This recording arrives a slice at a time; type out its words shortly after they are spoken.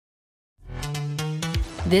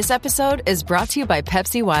This episode is brought to you by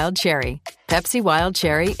Pepsi Wild Cherry. Pepsi Wild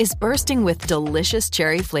Cherry is bursting with delicious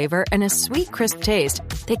cherry flavor and a sweet, crisp taste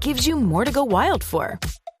that gives you more to go wild for.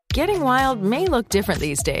 Getting wild may look different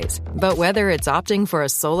these days, but whether it's opting for a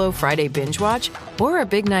solo Friday binge watch or a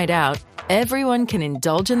big night out, everyone can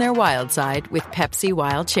indulge in their wild side with Pepsi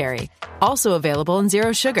Wild Cherry. Also available in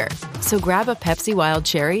Zero Sugar. So grab a Pepsi Wild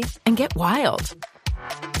Cherry and get wild.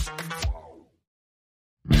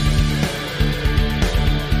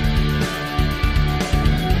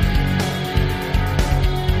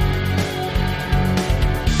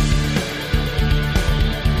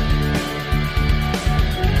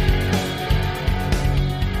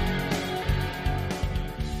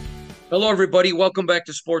 Hello, everybody. Welcome back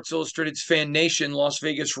to Sports Illustrated's Fan Nation, Las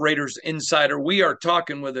Vegas Raiders insider. We are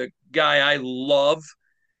talking with a guy I love.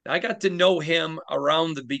 I got to know him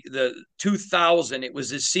around the 2000. It was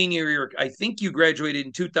his senior year. I think you graduated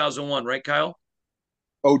in 2001, right, Kyle?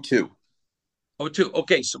 '02. '02.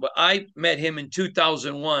 Okay, so but I met him in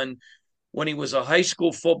 2001 when he was a high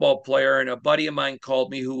school football player, and a buddy of mine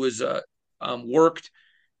called me who was worked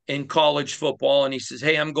in college football, and he says,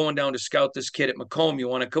 "Hey, I'm going down to scout this kid at Macomb. You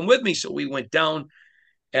want to come with me?" So we went down,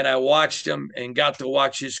 and I watched him and got to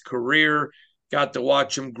watch his career, got to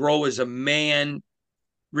watch him grow as a man,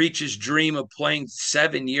 reach his dream of playing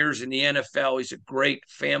 7 years in the NFL. He's a great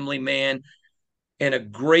family man and a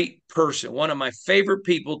great person. One of my favorite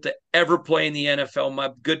people to ever play in the NFL, my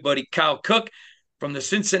good buddy Kyle Cook from the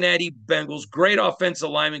Cincinnati Bengals. Great offensive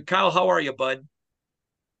lineman. Kyle, how are you, bud?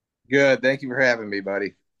 Good. Thank you for having me,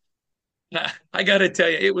 buddy. I got to tell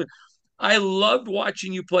you, I loved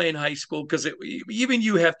watching you play in high school because even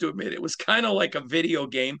you have to admit it was kind of like a video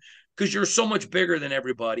game because you're so much bigger than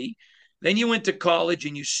everybody. Then you went to college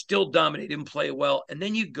and you still dominated and play well. And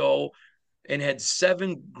then you go and had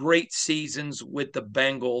 7 great seasons with the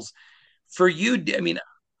Bengals. For you, I mean,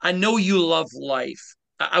 I know you love life.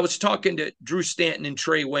 I was talking to Drew Stanton and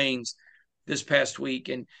Trey Waynes this past week,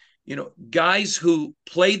 and guys who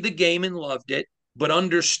played the game and loved it but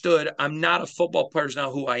understood I'm not a football player is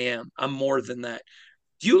not who I am. I'm more than that.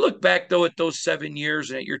 Do you look back though at those 7 years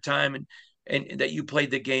and at your time and that you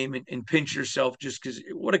played the game and pinch yourself just because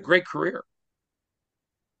what a great career?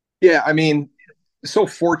 Yeah, I mean, so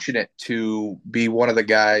fortunate to be one of the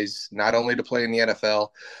guys not only to play in the NFL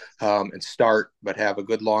and start, but have a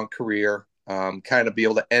good long career. Kind of be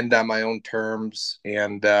able to end on my own terms,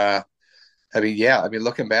 and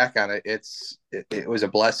looking back on it, it was a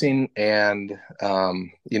blessing, and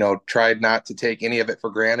tried not to take any of it for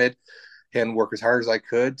granted, and work as hard as I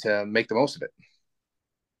could to make the most of it.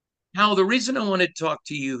 Now, the reason I want to talk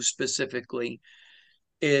to you specifically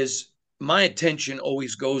is my attention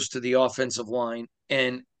always goes to the offensive line.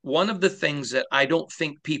 And one of the things that I don't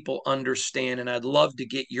think people understand, and I'd love to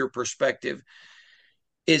get your perspective,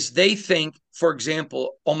 is they think, for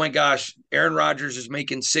example, oh my gosh, Aaron Rodgers is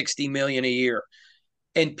making 60 million a year.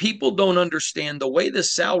 And people don't understand the way the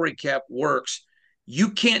salary cap works.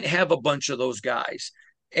 You can't have a bunch of those guys.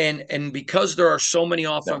 And because there are so many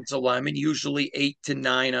offensive linemen, usually 8 to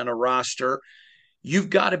 9 on a roster, you've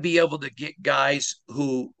got to be able to get guys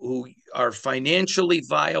who are financially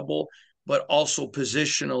viable, but also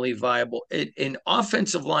positionally viable. An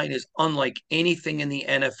offensive line is unlike anything in the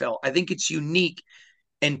NFL. I think it's unique,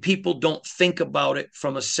 and people don't think about it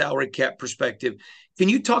from a salary cap perspective. Can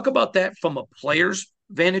you talk about that from a player's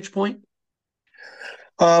vantage point?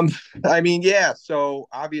 Yeah. So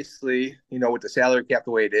obviously, with the salary cap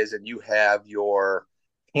the way it is, and you have your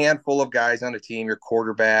handful of guys on the team, your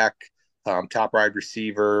quarterback, top wide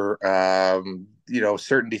receiver,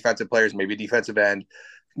 certain defensive players, maybe defensive end,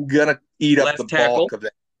 gonna eat up the bulk of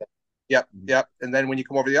that. Yep. And then when you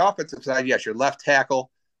come over the offensive side, yes, your left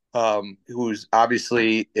tackle, who's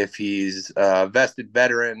obviously, if he's a vested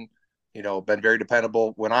veteran, been very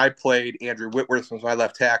dependable. When I played, Andrew Whitworth was my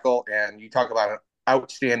left tackle, and you talk about an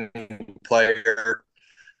outstanding player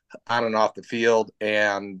on and off the field,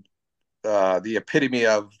 and the epitome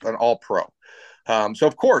of an all-pro. So,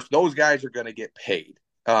 of course, those guys are going to get paid.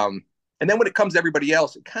 And then when it comes to everybody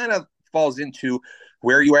else, it kind of falls into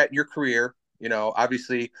where you're at in your career.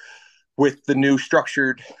 Obviously, with the new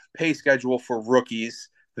structured pay schedule for rookies,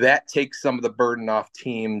 that takes some of the burden off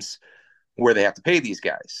teams where they have to pay these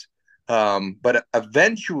guys. But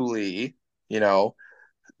eventually,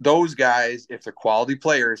 those guys, if they're quality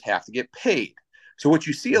players, have to get paid. So what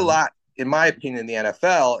you see a lot, in my opinion, in the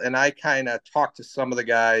NFL, and I kind of talked to some of the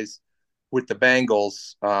guys with the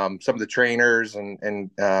Bengals, some of the trainers and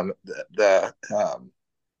some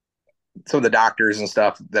of the doctors and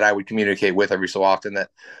stuff that I would communicate with every so often that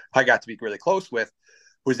I got to be really close with,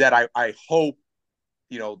 was that I hope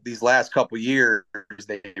these last couple years,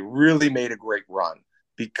 they really made a great run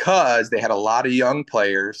because they had a lot of young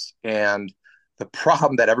players. And the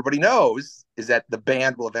problem that everybody knows is that the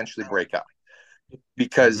band will eventually break up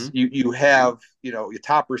because you have, your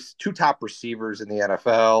two top receivers in the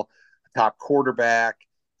NFL, a top quarterback.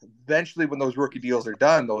 Eventually, when those rookie deals are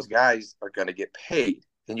done, those guys are going to get paid.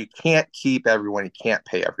 And you can't keep everyone. You can't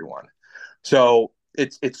pay everyone. So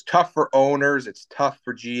it's tough for owners. It's tough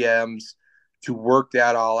for GMs to work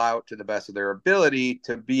that all out to the best of their ability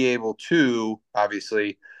to be able to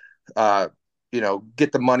obviously,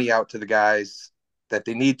 get the money out to the guys that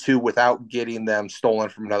they need to without getting them stolen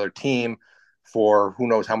from another team for who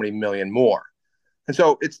knows how many million more. And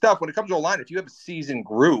so it's tough when it comes to a line. If you have a seasoned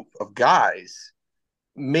group of guys,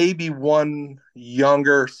 maybe one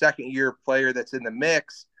younger second year player that's in the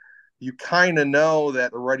mix, you kind of know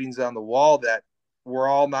that the writing's on the wall that we're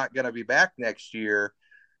all not going to be back next year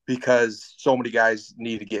because so many guys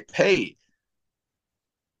need to get paid.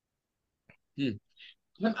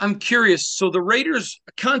 I'm curious. So the Raiders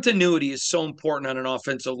continuity is so important on an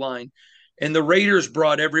offensive line, and the Raiders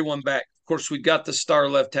brought everyone back. Of course, we got the star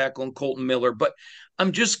left tackle and Colton Miller, but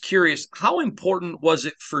I'm just curious, how important was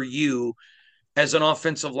it for you as an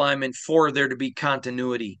offensive lineman for there to be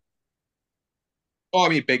continuity? Oh, I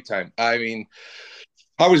mean, big time. I mean,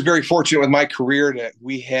 I was very fortunate with my career that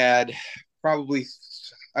we had probably,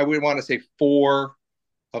 I would want to say, four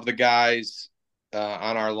of the guys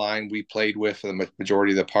on our line we played with for the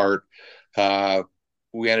majority of the part.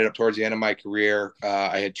 We ended up towards the end of my career.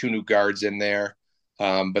 I had two new guards in there,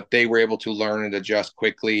 but they were able to learn and adjust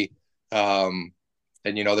quickly. And,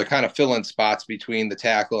 they're kind of filling spots between the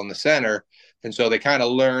tackle and the center. And so they kind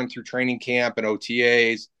of learn through training camp and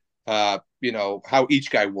OTAs, how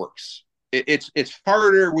each guy works. It's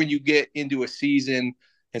harder when you get into a season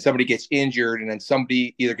and somebody gets injured and then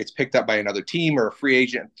somebody either gets picked up by another team or a free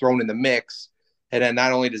agent thrown in the mix. And then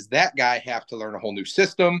not only does that guy have to learn a whole new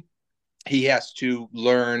system, he has to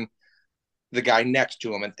learn the guy next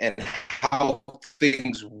to him and how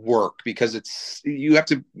things work because the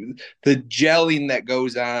gelling that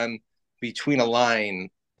goes on between a line,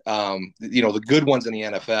 the good ones in the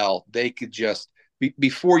NFL, they could just,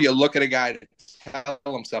 before you look at a guy to tell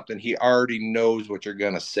him something, he already knows what you're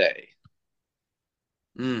going to say.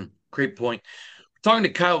 Great point. We're talking to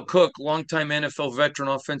Kyle Cook, longtime NFL veteran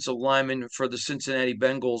offensive lineman for the Cincinnati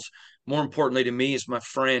Bengals. More importantly to me is my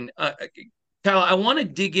friend. Kyle, I want to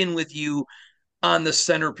dig in with you on the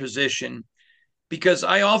center position because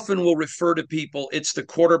I often will refer to people, it's the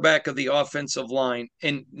quarterback of the offensive line.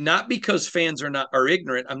 And not because fans are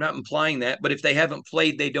ignorant, I'm not implying that, but if they haven't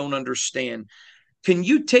played, they don't understand. Can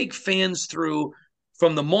you take fans through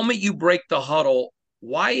from the moment you break the huddle?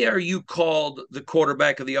 Why are you called the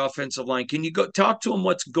quarterback of the offensive line? Can you go talk to them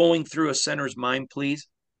what's going through a center's mind, please?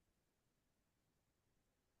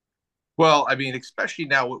 Well, I mean, especially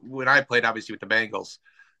now when I played, obviously, with the Bengals,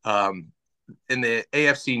 in the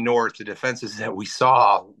AFC North, the defenses that we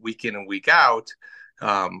saw week in and week out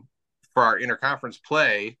for our interconference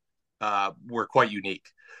play were quite unique.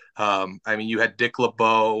 I mean, you had Dick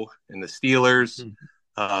LeBeau and the Steelers.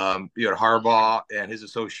 You had Harbaugh and his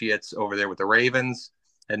associates over there with the Ravens.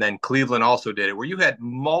 And then Cleveland also did it, where you had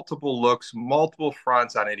multiple looks, multiple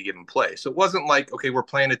fronts on any given play. So it wasn't like, okay, we're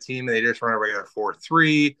playing a team and they just run a regular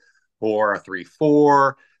 4-3 or a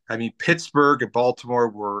 3-4. I mean, Pittsburgh and Baltimore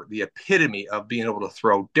were the epitome of being able to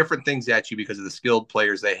throw different things at you because of the skilled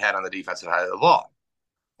players they had on the defensive side of the ball.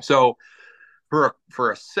 So for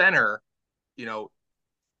a center,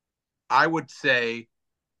 I would say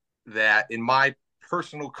that in my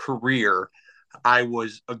personal career, I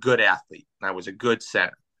was a good athlete and I was a good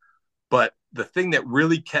center. But the thing that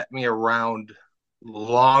really kept me around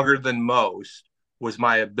longer than most was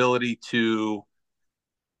my ability to,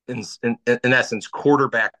 in essence,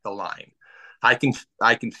 quarterback the line. I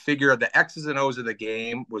can figure the X's and O's of the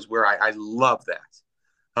game was where I love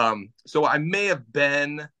that. So I may have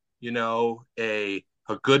been, a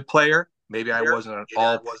good player. Maybe I wasn't an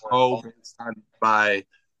all-pro based on my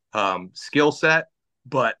skill set,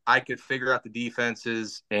 but I could figure out the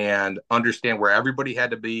defenses and understand where everybody had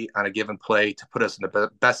to be on a given play to put us in the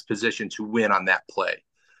best position to win on that play.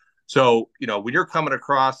 So, when you're coming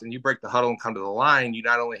across and you break the huddle and come to the line, you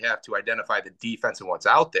not only have to identify the defense and what's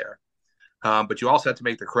out there, but you also have to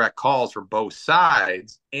make the correct calls for both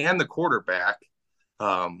sides and the quarterback,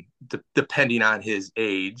 depending on his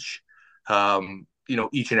age,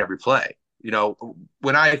 each and every play.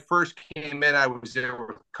 When I first came in, I was there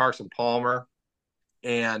with Carson Palmer.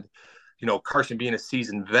 And, Carson being a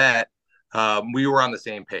seasoned vet, we were on the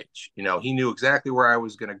same page. He knew exactly where I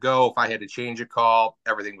was going to go. If I had to change a call,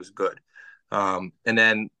 everything was good. And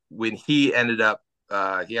then when he ended up,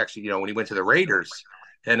 he actually, when he went to the Raiders,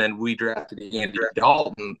 and then we drafted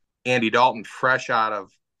Andy Dalton, fresh out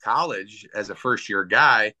of college as a first year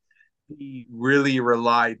guy, he really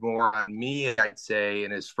relied more on me, I'd say,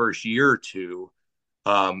 in his first year or two.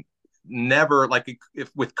 Never like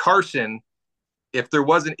if with Carson, if there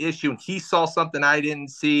was an issue and he saw something I didn't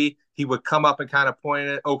see, he would come up and kind of point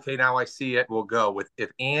it. Okay, now I see it. We'll go. With if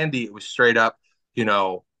Andy, it was straight up,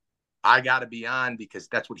 I got to be on because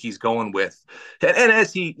that's what he's going with. And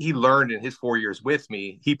as he learned in his 4 years with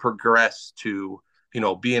me, he progressed to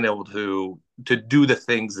being able to do the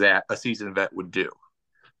things that a seasoned vet would do.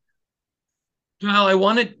 Well, I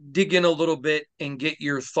want to dig in a little bit and get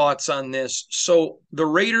your thoughts on this. So the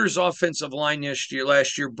Raiders' offensive line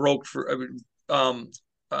last year broke for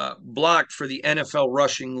blocked for the NFL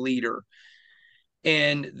rushing leader,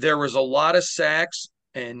 and there was a lot of sacks.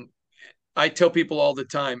 And I tell people all the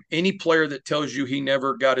time, any player that tells you he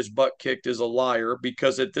never got his butt kicked is a liar,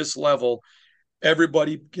 because at this level,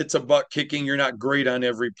 everybody gets a butt kicking. You're not great on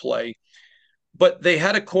every play. But they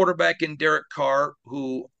had a quarterback in Derek Carr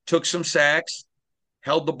who took some sacks,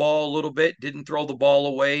 held the ball a little bit, didn't throw the ball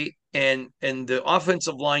away, and the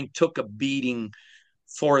offensive line took a beating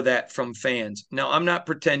for that from fans. Now, I'm not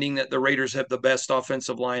pretending that the Raiders have the best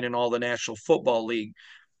offensive line in all the National Football League,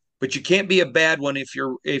 but you can't be a bad one if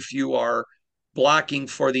you are blocking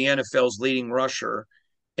for the NFL's leading rusher.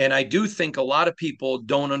 And I do think a lot of people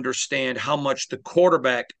don't understand how much the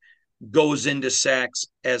quarterback goes into sacks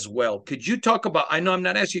as well. Could you talk about, I know I'm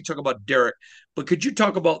not asking you to talk about Derek, but could you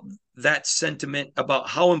talk about that sentiment about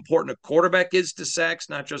how important a quarterback is to sacks,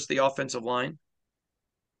 not just the offensive line?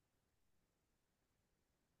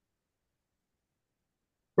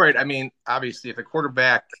 Right. I mean, obviously, if a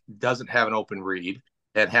quarterback doesn't have an open read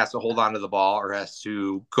and has to hold on to the ball or has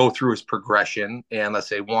to go through his progression, and let's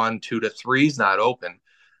say 1, 2 to 3 is not open.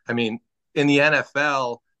 I mean, in the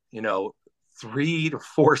NFL, 3 to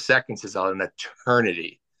 4 seconds is an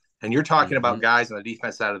eternity. And you're talking about guys on the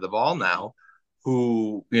defense side of the ball now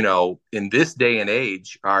who, in this day and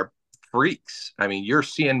age are freaks. I mean, you're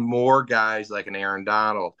seeing more guys like an Aaron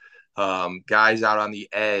Donald, guys out on the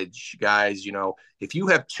edge, guys, if you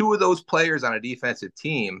have two of those players on a defensive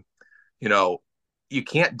team, you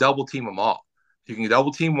can't double team them all. You can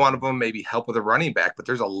double team one of them, maybe help with a running back, but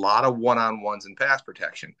there's a lot of one-on-ones in pass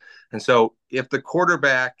protection. And so if the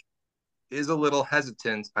quarterback is a little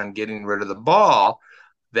hesitant on getting rid of the ball,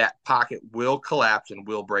 that pocket will collapse and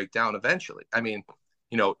will break down eventually. I mean,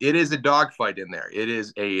 it is a dogfight in there. It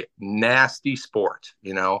is a nasty sport,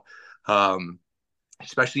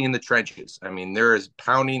 especially in the trenches. I mean, there is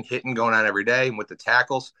pounding, hitting going on every day. And with the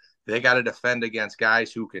tackles, they got to defend against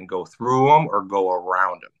guys who can go through them or go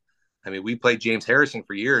around them. I mean, we played James Harrison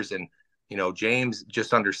for years, and, James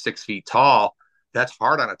just under 6 feet tall. That's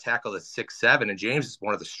hard on a tackle that's 6'7", and James is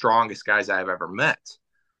one of the strongest guys I've ever met.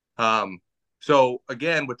 So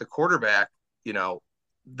again, with the quarterback,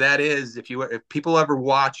 that is, if people ever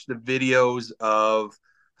watch the videos of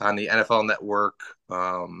on the NFL Network,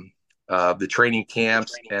 the training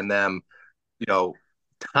camps and them,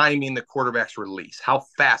 timing the quarterback's release, how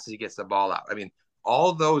fast he gets the ball out. I mean,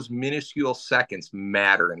 all those minuscule seconds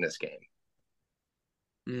matter in this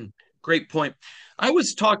game. Great point. I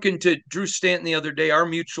was talking to Drew Stanton the other day, our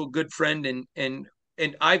mutual good friend, and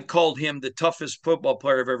I've called him the toughest football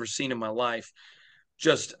player I've ever seen in my life.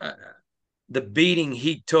 Just the beating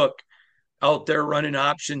he took out there running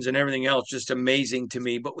options and everything else, just amazing to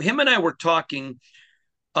me. But him and I were talking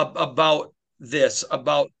about this,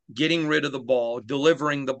 about getting rid of the ball,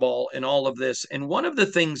 delivering the ball, and all of this. And one of the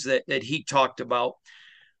things that he talked about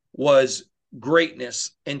was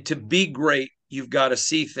greatness. And to be great, you've got to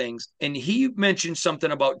see things. And he mentioned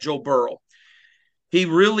something about Joe Burrow. He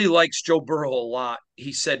really likes Joe Burrow a lot,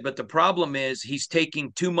 he said, but the problem is he's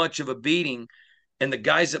taking too much of a beating. And the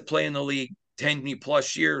guys that play in the league 10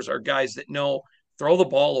 plus years are guys that know throw the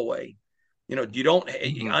ball away. You don't,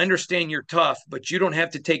 I understand you're tough, but you don't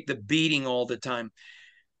have to take the beating all the time.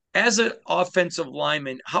 As an offensive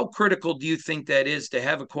lineman, how critical do you think that is to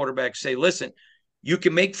have a quarterback say, listen, you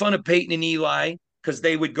can make fun of Peyton and Eli because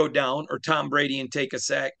they would go down, or Tom Brady and take a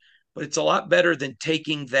sack, but it's a lot better than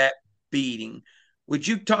taking that beating. Would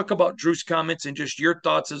you talk about Drew's comments and just your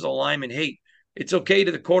thoughts as a lineman? Hey, it's okay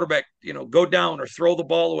to the quarterback, go down or throw the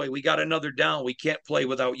ball away. We got another down. We can't play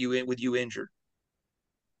without you, with you injured.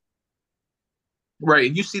 Right.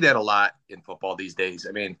 And you see that a lot in football these days.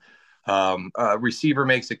 I mean, a receiver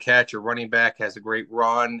makes a catch, a running back has a great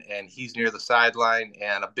run, and he's near the sideline,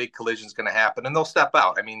 and a big collision is going to happen, and they'll step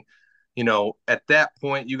out. I mean, at that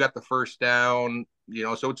point, you got the first down,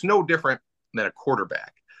 so it's no different than a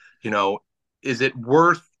quarterback. is it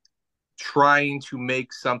worth trying to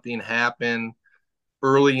make something happen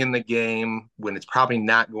early in the game when it's probably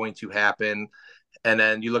not going to happen? And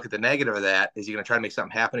then you look at the negative of that. Is he going to try to make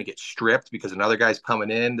something happen and get stripped because another guy's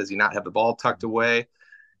coming in? Does he not have the ball tucked away?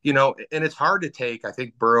 And it's hard to take. I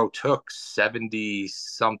think Burrow took 70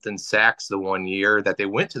 something sacks the one year that they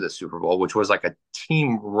went to the Super Bowl, which was like a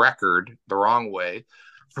team record the wrong way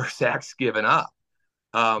for sacks given up.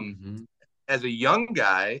 As a young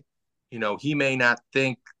guy, he may not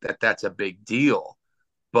think that that's a big deal,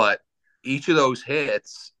 but each of those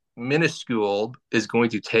hits, minuscule, is going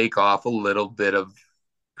to take off a little bit of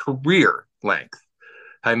career length.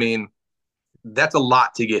 I mean, that's a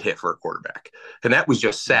lot to get hit for a quarterback. And that was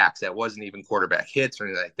just sacks. That wasn't even quarterback hits or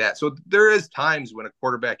anything like that. So there is times when a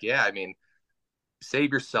quarterback,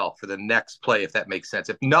 save yourself for the next play, if that makes sense.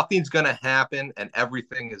 If nothing's going to happen and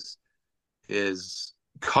everything is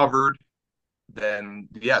covered, then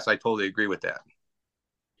yes, I totally agree with that.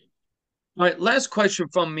 All right, last question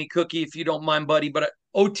from me, Cookie, if you don't mind, buddy. But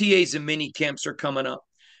OTAs and mini camps are coming up.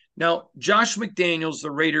 Now, Josh McDaniels,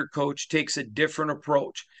 the Raider coach, takes a different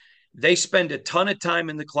approach. They spend a ton of time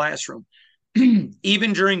in the classroom.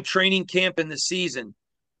 Even during training camp in the season,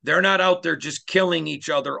 they're not out there just killing each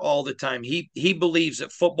other all the time. He believes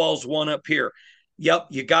that football's one up here. Yep,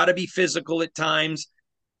 you got to be physical at times,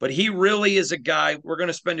 but he really is a guy. We're going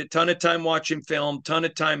to spend a ton of time watching film, ton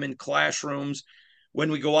of time in classrooms. When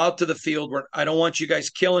we go out to the field, where I don't want you guys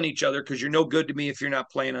killing each other because you're no good to me if you're not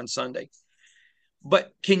playing on Sunday.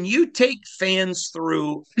 But can you take fans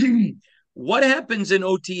through what happens in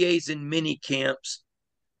OTAs and mini camps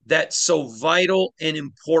that's so vital and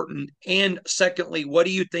important? And secondly, what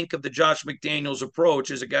do you think of the Josh McDaniels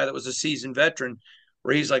approach as a guy that was a seasoned veteran,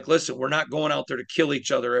 where he's like, listen, we're not going out there to kill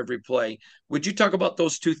each other every play? Would you talk about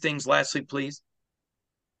those two things lastly, please?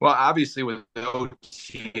 Well, obviously with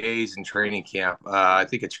OTAs and training camp, I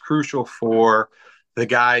think it's crucial for the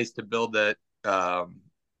guys to build that, that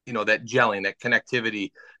gelling, that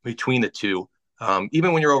connectivity between the two.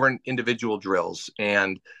 Even when you're over in individual drills,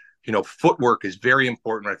 and footwork is very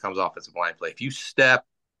important when it comes to offensive line play. If you step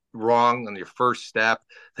wrong on your first step,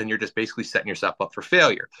 then you're just basically setting yourself up for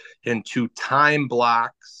failure. And to time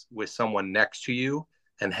blocks with someone next to you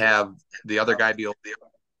and have the other guy be able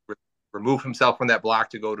to remove himself from that block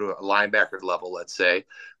to go to a linebacker level, let's say,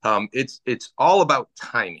 it's all about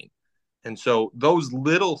timing. And so those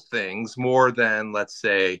little things, more than, let's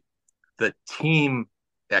say, the team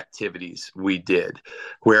activities we did,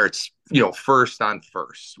 where it's first on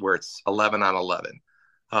first, where it's 11 on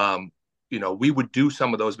 11, we would do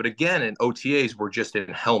some of those, but again, in OTAs we're just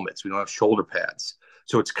in helmets, we don't have shoulder pads,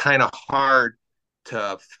 so it's kind of hard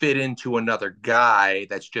to fit into another guy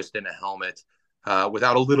that's just in a helmet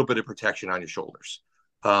without a little bit of protection on your shoulders.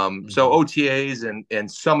 So OTAs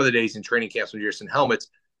and some of the days in training camps when you're just in helmets,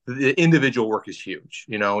 the individual work is huge,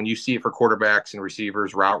 and you see it for quarterbacks and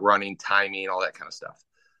receivers, route running, timing, all that kind of stuff.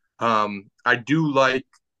 I do like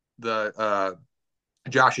the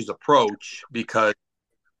Josh's approach, because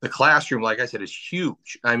the classroom, like I said, is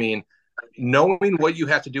huge. I mean, knowing what you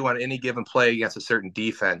have to do on any given play against a certain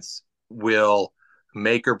defense will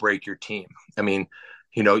make or break your team. I mean,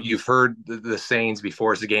 you've heard the sayings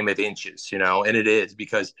before, it's a game of inches, and it is,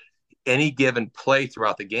 because any given play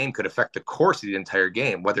throughout the game could affect the course of the entire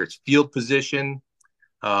game, whether it's field position,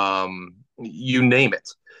 you name it.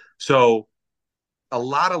 So a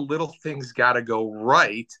lot of little things got to go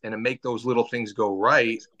right, and to make those little things go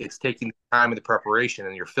right, it's taking the time of the preparation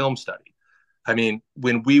and your film study. I mean,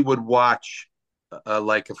 when we would watch,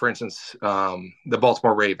 for instance, the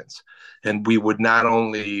Baltimore Ravens, and we would not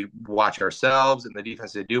only watch ourselves and the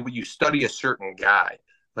defense they do, but you study a certain guy.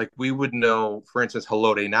 Like, we would know, for instance,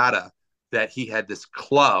 Haloti Ngata, that he had this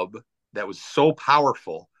club that was so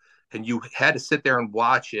powerful, and you had to sit there and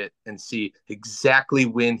watch it and see exactly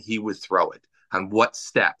when he would throw it, on what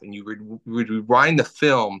step. And you would rewind the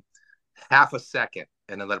film half a second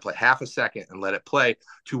and then let it play, half a second and let it play,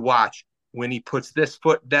 to watch when he puts this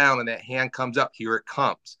foot down and that hand comes up, here it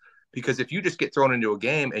comes. Because if you just get thrown into a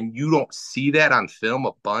game and you don't see that on film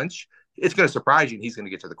a bunch, it's going to surprise you, and he's going to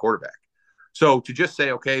get to the quarterback. So to just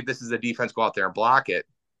say, okay, this is the defense, go out there and block it,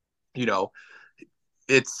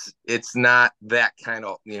 it's not that kind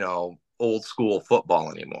of, old school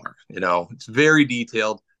football anymore. It's very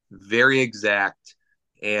detailed, very exact.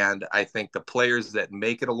 And I think the players that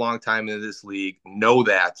make it a long time in this league know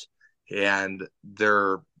that, and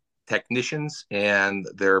they're technicians, and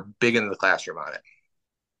they're big into the classroom on it.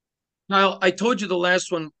 Kyle, I told you the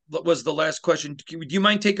last one was the last question. Do you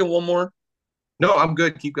mind taking one more? No, I'm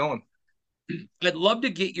good. Keep going. I'd love to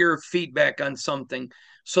get your feedback on something.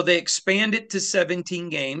 So they expand it to 17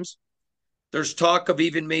 games. There's talk of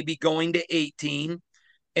even maybe going to 18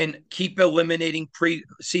 and keep eliminating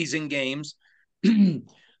preseason games.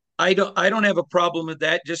 I don't have a problem with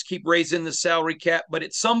that. Just keep raising the salary cap, but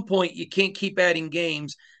at some point you can't keep adding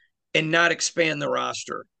games and not expand the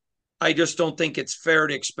roster. I just don't think it's fair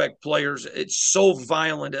to expect players. It's so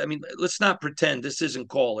violent. I mean, let's not pretend this isn't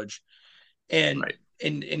college. And Right.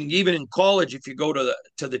 and even in college, if you go to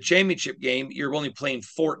the championship game, you're only playing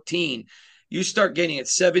 14. You start getting at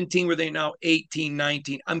 17, where they now 18,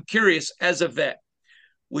 19. I'm curious, as a vet,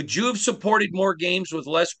 would you have supported more games with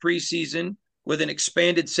less preseason, with an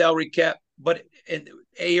expanded salary cap? But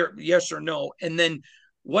a or yes or no, and then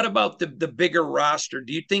what about the bigger roster?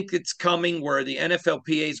 Do you think it's coming where the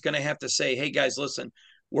NFLPA is going to have to say, "Hey guys, listen,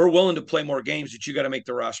 we're willing to play more games, but you got to make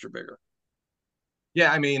the roster bigger"?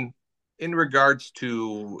 Yeah, I mean, in regards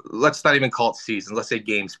to, let's not even call it seasons, let's say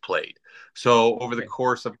games played. So over the Okay.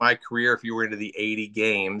 course of my career, if you were into the 80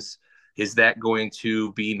 games, is that going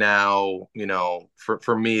to be now,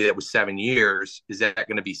 for me, that was 7 years. Is that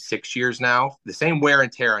going to be 6 years now? The same wear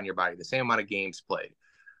and tear on your body, the same amount of games played.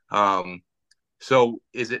 Um, so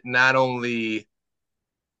is it not only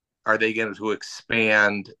are they going to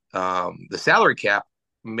expand the salary cap,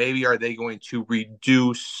 maybe are they going to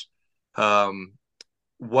reduce um,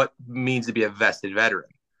 what means to be a vested veteran?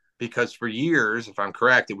 Because for years, if I'm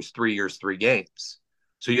correct, it was 3 years, 3 games.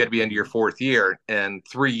 So you had to be into your fourth year, and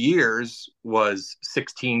 3 years was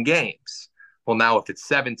 16 games. Well, now if it's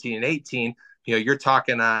 17 and 18, you're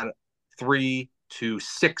talking on 3 to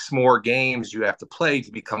 6 more games you have to play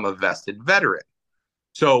to become a vested veteran.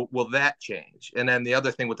 So will that change? And then the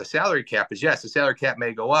other thing with the salary cap is, yes, the salary cap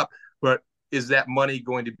may go up, but is that money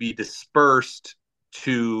going to be dispersed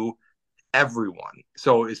to everyone?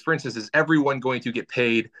 So is, for instance, is everyone going to get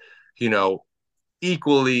paid, you know,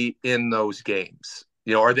 equally in those games?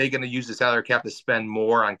 Are they going to use the salary cap to spend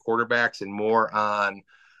more on quarterbacks and more on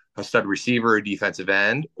a stud receiver or defensive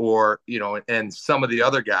end, or and some of the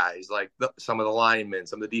other guys like some of the linemen,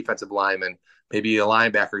 some of the defensive linemen, maybe a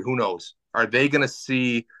linebacker, who knows? Are they going to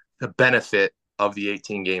see the benefit of the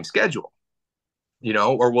 18 game schedule?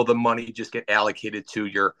 Or will the money just get allocated to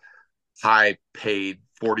your high paid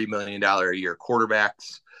 $40 million a year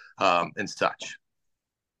quarterbacks and such?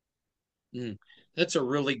 That's a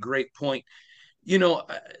really great point. You know,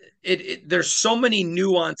 there's so many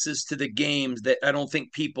nuances to the games that I don't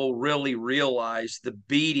think people really realize. The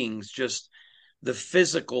beatings, just the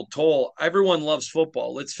physical toll. Everyone loves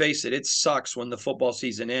football. Let's face it, it sucks when the football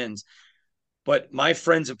season ends. But my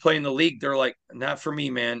friends that play in the league, they're like, not for me,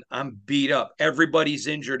 man. I'm beat up. Everybody's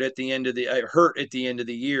injured at the end of the hurt at the end of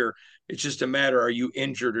the year. It's just a matter, are you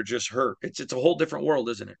injured or just hurt? It's a whole different world,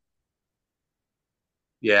 isn't it?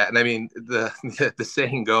 Yeah, and I mean the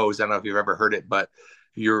saying goes, I don't know if you've ever heard it, but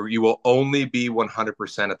you will only be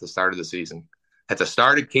 100% at the start of the season. At the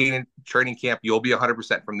start of training camp, you'll be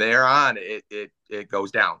 100%. From there on, it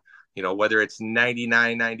goes down. Whether it's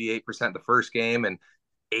 99, 98% the first game and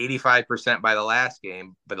 85% by the last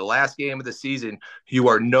game. By the last game of the season, you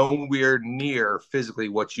are nowhere near physically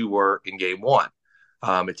what you were in game one.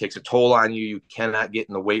 It takes a toll on you. You cannot get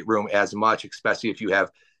in the weight room as much, especially if you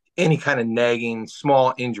have any kind of nagging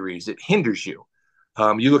small injuries. It hinders you.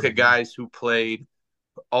 You look at guys who played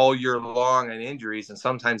all year long on injuries, and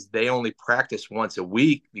sometimes they only practice once a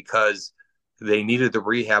week because they needed the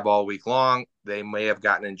rehab all week long. They may have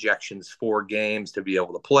gotten injections 4 games to be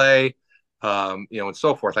able to play, and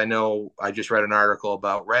so forth. I know I just read an article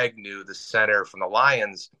about Ragnew, the center from the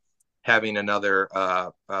Lions, having another,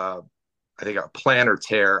 I think, a plantar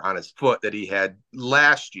tear on his foot that he had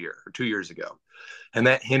last year or 2 years ago. And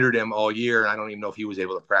that hindered him all year. And I don't even know if he was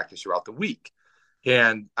able to practice throughout the week.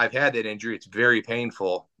 And I've had that injury. It's very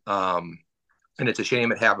painful. And it's a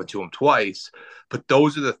shame it happened to him twice. But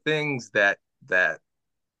those are the things that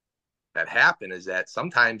happen, is that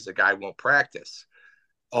sometimes a guy won't practice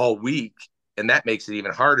all week. And that makes it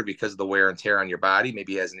even harder because of the wear and tear on your body.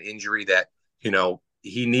 Maybe he has an injury that,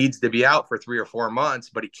 he needs to be out for 3 or 4 months,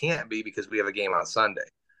 but he can't be because we have a game on Sunday.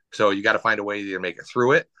 So you got to find a way to either make it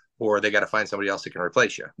through it, or they got to find somebody else that can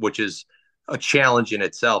replace you, which is a challenge in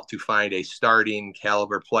itself to find a starting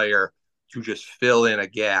caliber player to just fill in a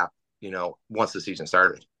gap, once the season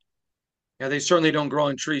started. Yeah, they certainly don't grow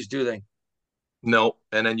on trees, do they? No.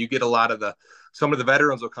 And then you get some of the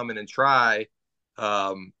veterans will come in and try,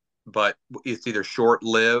 but it's either short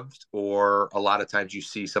lived, or a lot of times you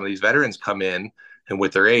see some of these veterans come in and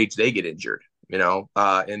with their age, they get injured.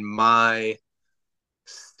 In my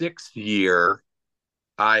 6th year,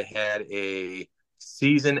 I had a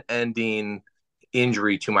season-ending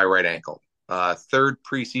injury to my right ankle. Third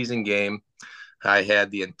preseason game,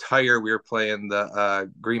 we were playing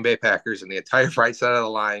the Green Bay Packers, and the entire right side of the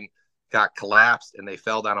line got collapsed and they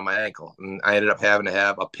fell down on my ankle. And I ended up having to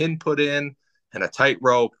have a pin put in and a tight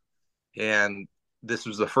rope. And this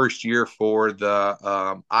was the first year for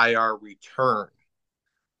the IR return.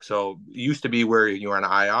 So it used to be where you were on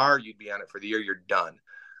IR, you'd be on it for the year, you're done.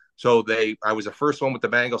 So I was the first one with the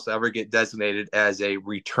Bengals to ever get designated as a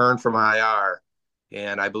return from IR.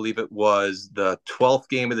 And I believe it was the 12th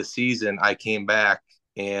game of the season. I came back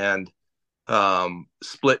and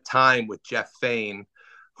split time with Jeff Fain,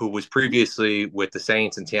 who was previously with the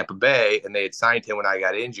Saints in Tampa Bay, and they had signed him when I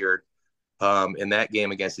got injured in that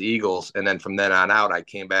game against the Eagles. And then from then on out, I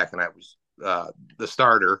came back and I was the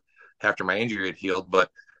starter after my injury had healed. But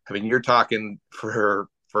I mean, you're talking for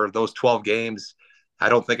those 12 games, I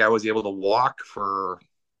don't think I was able to walk for,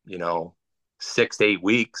 6 to 8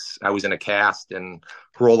 weeks. I was in a cast and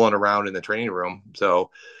rolling around in the training room.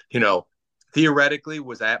 So, theoretically,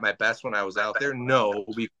 was I at my best when I was out there? No,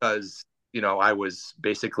 because, I was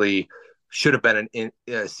basically should have been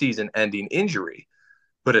a season-ending injury.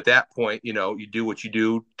 But at that point, you do what you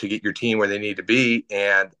do to get your team where they need to be.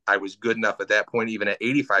 And I was good enough at that point, even at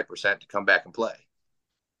 85%, to come back and play.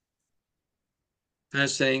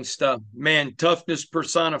 Fascinating stuff. Man, toughness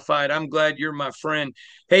personified. I'm glad you're my friend.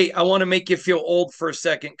 Hey, I want to make you feel old for a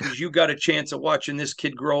second because you got a chance of watching this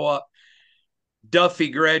kid grow up. Duffy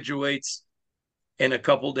graduates in a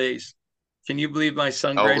couple days. Can you believe my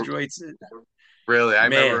son graduates? Really? I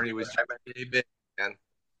remember when he was man.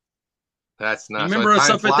 That's not. I remember us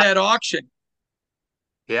up at that auction.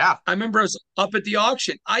 Yeah. I remember us up at the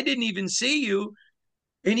auction. I didn't even see you.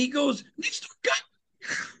 And he goes, Mr.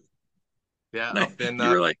 Gunn. Yeah. You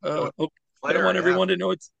were like, okay. I don't want everyone to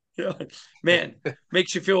know it's, man,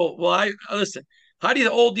 makes you feel, well, listen, how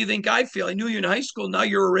old do you think I feel? I knew you in high school. Now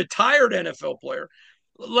you're a retired NFL player.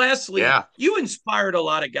 Lastly, you inspired a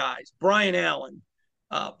lot of guys. Brian Allen,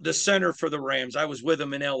 the center for the Rams. I was with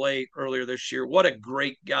him in LA earlier this year. What a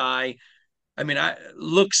great guy. I mean,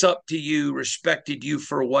 looks up to you, respected you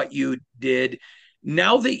for what you did.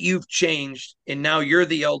 Now that you've changed and now you're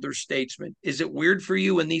the elder statesman, is it weird for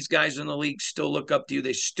you when these guys in the league still look up to you?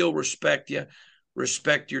 They still respect you,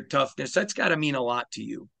 respect your toughness. That's got to mean a lot to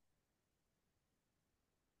you.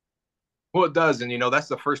 Well, it does. And, that's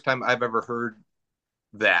the first time I've ever heard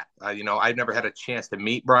that. I've never had a chance to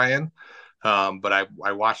meet Brian, but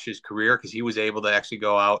I watched his career because he was able to actually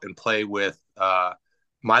go out and play with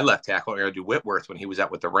my left tackle, Aaron DeWhitworth, when he was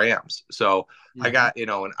out with the Rams. So I got,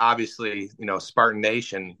 and obviously, Spartan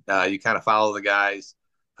Nation, you kind of follow the guys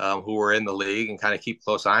who were in the league and kind of keep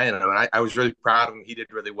close eye on him. And I was really proud of him. He did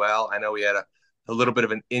really well. I know he had a little bit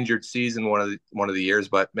of an injured season one of the years,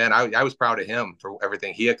 but man, I was proud of him for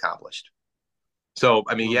everything he accomplished. So,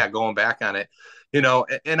 I mean, going back on it,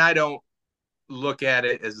 and I don't look at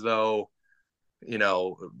it as though,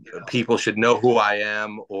 people should know who I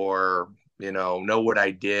am or, know what I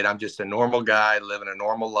did. I'm just a normal guy living a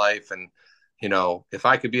normal life. And, if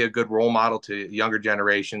I could be a good role model to younger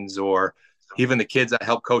generations or even the kids I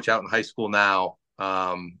help coach out in high school now,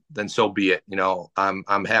 then so be it.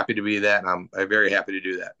 I'm happy to be that. And I'm very happy to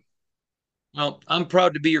do that. Well, I'm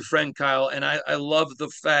proud to be your friend, Kyle. And I love the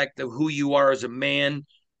fact of who you are as a man,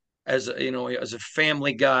 as a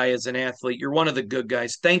family guy, as an athlete. You're one of the good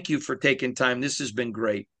guys. Thank you for taking time. This has been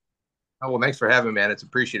great. Oh, well, thanks for having me, man. It's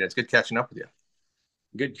appreciated. It's good catching up with you.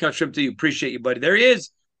 Good catching up to you. Appreciate you, buddy. There he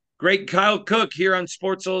is. Great Kyle Cook here on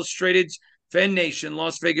Sports Illustrated's Fan Nation,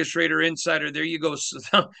 Las Vegas Raider Insider. There you go.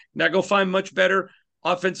 So, now go find much better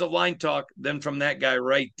offensive line talk than from that guy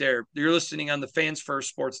right there. You're listening on the Fans First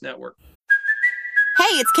Sports Network.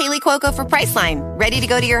 Hey, it's Kaylee Cuoco for Priceline. Ready to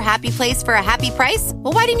go to your happy place for a happy price?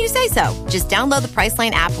 Well, why didn't you say so? Just download the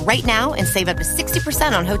Priceline app right now and save up to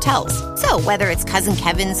 60% on hotels. So whether it's Cousin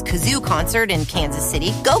Kevin's Kazoo Concert in Kansas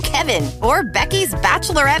City, go Kevin, or Becky's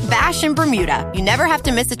Bachelorette Bash in Bermuda, you never have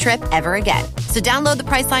to miss a trip ever again. So download the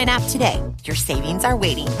Priceline app today. Your savings are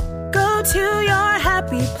waiting. Go to your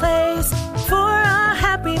happy place for a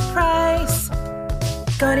happy price.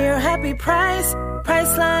 Go to your happy price,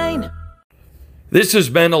 Priceline. This has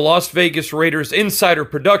been a Las Vegas Raiders Insider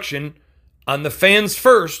production on the Fans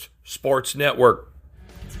First Sports Network.